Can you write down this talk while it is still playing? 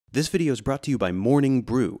This video is brought to you by Morning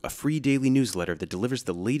Brew, a free daily newsletter that delivers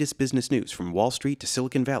the latest business news from Wall Street to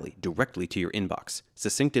Silicon Valley directly to your inbox.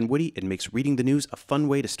 Succinct and witty, it makes reading the news a fun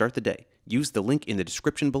way to start the day. Use the link in the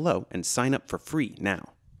description below and sign up for free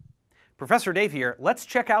now. Professor Dave here. Let's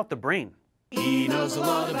check out the brain. He knows a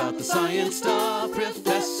lot about the science stuff.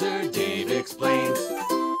 Professor Dave explains.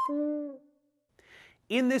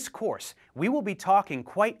 In this course, we will be talking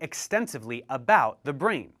quite extensively about the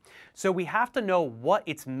brain, so we have to know what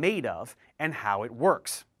it's made of and how it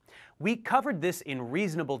works. We covered this in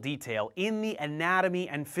reasonable detail in the Anatomy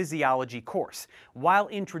and Physiology course while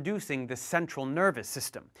introducing the central nervous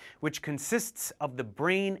system, which consists of the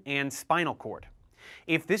brain and spinal cord.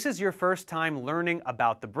 If this is your first time learning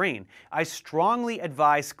about the brain, I strongly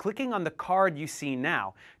advise clicking on the card you see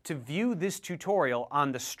now to view this tutorial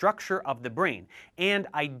on the structure of the brain, and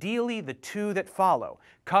ideally the two that follow,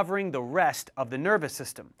 covering the rest of the nervous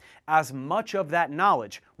system, as much of that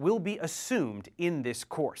knowledge will be assumed in this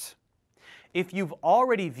course. If you've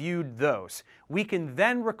already viewed those, we can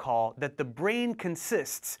then recall that the brain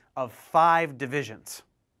consists of 5 divisions.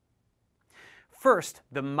 First,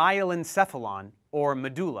 the myelencephalon, or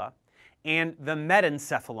medulla, and the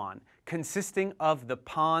metencephalon, consisting of the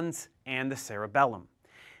pons and the cerebellum.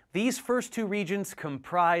 These first 2 regions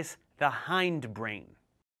comprise the hindbrain.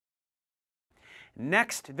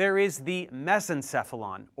 Next, there is the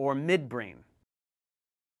mesencephalon, or midbrain.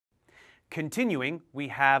 Continuing, we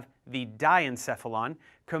have the diencephalon,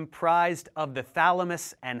 comprised of the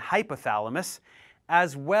thalamus and hypothalamus,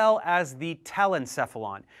 as well as the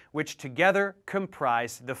telencephalon, which together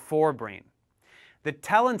comprise the forebrain. The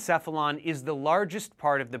telencephalon is the largest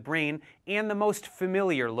part of the brain and the most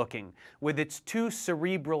familiar looking, with its 2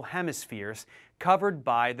 cerebral hemispheres covered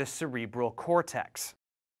by the cerebral cortex.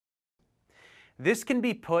 This can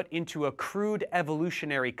be put into a crude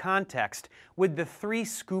evolutionary context with the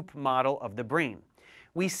 3-scoop model of the brain.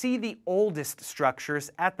 We see the oldest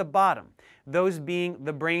structures at the bottom, those being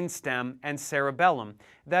the brainstem and cerebellum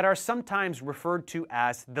that are sometimes referred to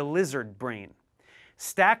as the lizard brain.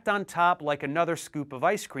 Stacked on top like another scoop of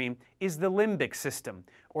ice cream is the limbic system,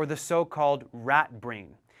 or the so-called rat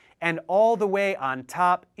brain. And all the way on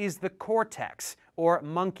top is the cortex, or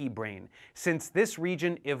monkey brain, since this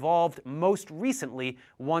region evolved most recently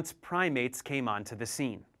once primates came onto the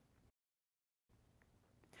scene.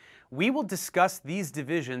 We will discuss these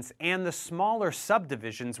divisions and the smaller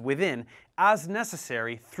subdivisions within as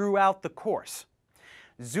necessary throughout the course.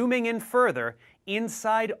 Zooming in further,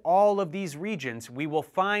 inside all of these regions we will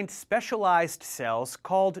find specialized cells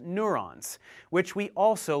called neurons, which we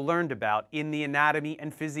also learned about in the Anatomy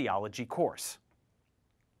and Physiology course.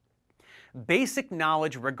 Basic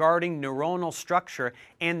knowledge regarding neuronal structure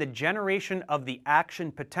and the generation of the action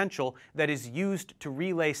potential that is used to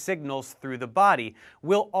relay signals through the body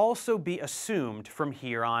will also be assumed from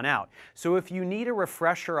here on out. So if you need a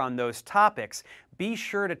refresher on those topics, be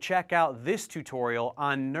sure to check out this tutorial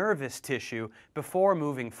on nervous tissue before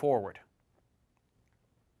moving forward.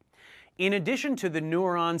 In addition to the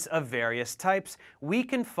neurons of various types, we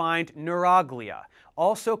can find neuroglia,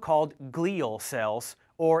 also called glial cells,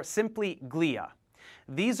 or simply glia.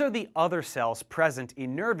 These are the other cells present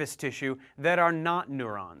in nervous tissue that are not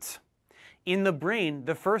neurons. In the brain,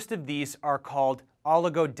 the first of these are called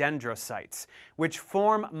oligodendrocytes, which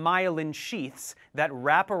form myelin sheaths that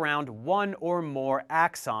wrap around one or more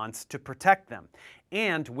axons to protect them,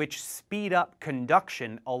 and which speed up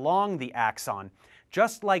conduction along the axon,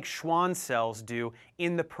 just like Schwann cells do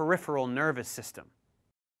in the peripheral nervous system.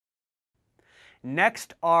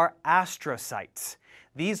 Next are astrocytes.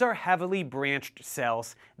 These are heavily branched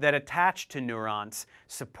cells that attach to neurons,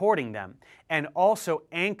 supporting them, and also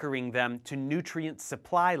anchoring them to nutrient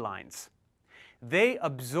supply lines. They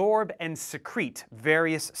absorb and secrete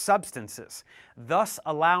various substances, thus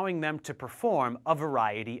allowing them to perform a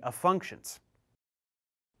variety of functions.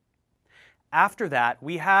 After that,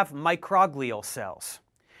 we have microglial cells.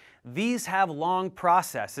 These have long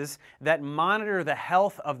processes that monitor the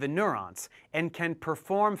health of the neurons and can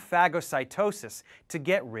perform phagocytosis to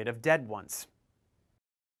get rid of dead ones.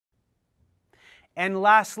 And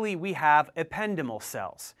lastly, we have ependymal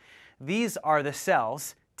cells. These are the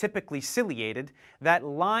cells, typically ciliated, that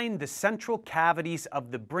line the central cavities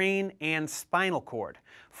of the brain and spinal cord,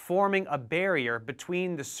 forming a barrier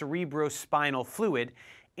between the cerebrospinal fluid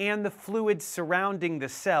and the fluid surrounding the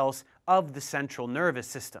cells of the central nervous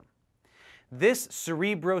system. This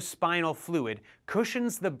cerebrospinal fluid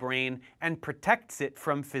cushions the brain and protects it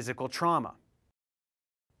from physical trauma.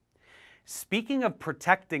 Speaking of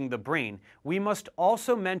protecting the brain, we must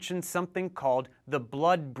also mention something called the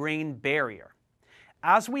blood-brain barrier.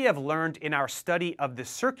 As we have learned in our study of the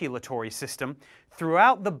circulatory system,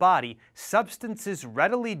 throughout the body, substances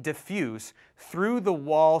readily diffuse through the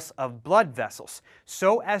walls of blood vessels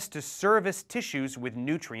so as to service tissues with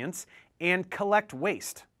nutrients and collect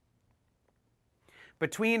waste.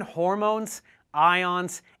 Between hormones,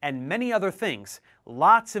 ions, and many other things,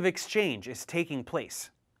 lots of exchange is taking place.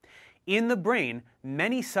 In the brain,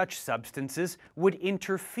 many such substances would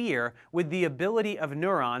interfere with the ability of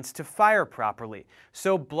neurons to fire properly,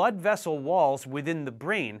 so blood vessel walls within the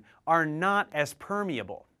brain are not as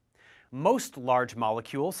permeable. Most large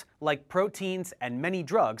molecules, like proteins and many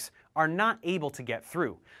drugs, are not able to get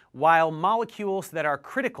through, while molecules that are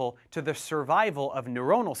critical to the survival of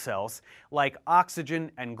neuronal cells, like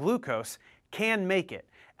oxygen and glucose, can make it,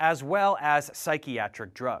 as well as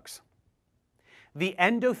psychiatric drugs. The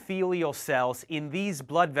endothelial cells in these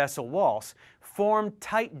blood vessel walls form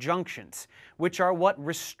tight junctions, which are what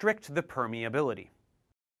restrict the permeability.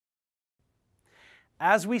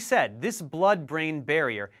 As we said, this blood-brain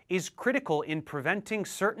barrier is critical in preventing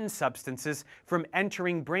certain substances from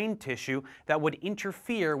entering brain tissue that would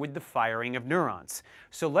interfere with the firing of neurons.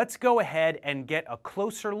 So let's go ahead and get a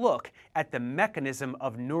closer look at the mechanism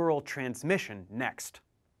of neural transmission next.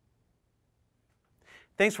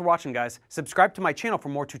 Thanks for watching, guys. Subscribe to my channel for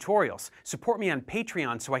more tutorials. Support me on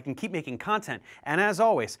Patreon so I can keep making content. And as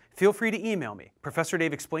always, feel free to email me,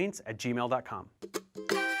 ProfessorDaveExplains@gmail.com.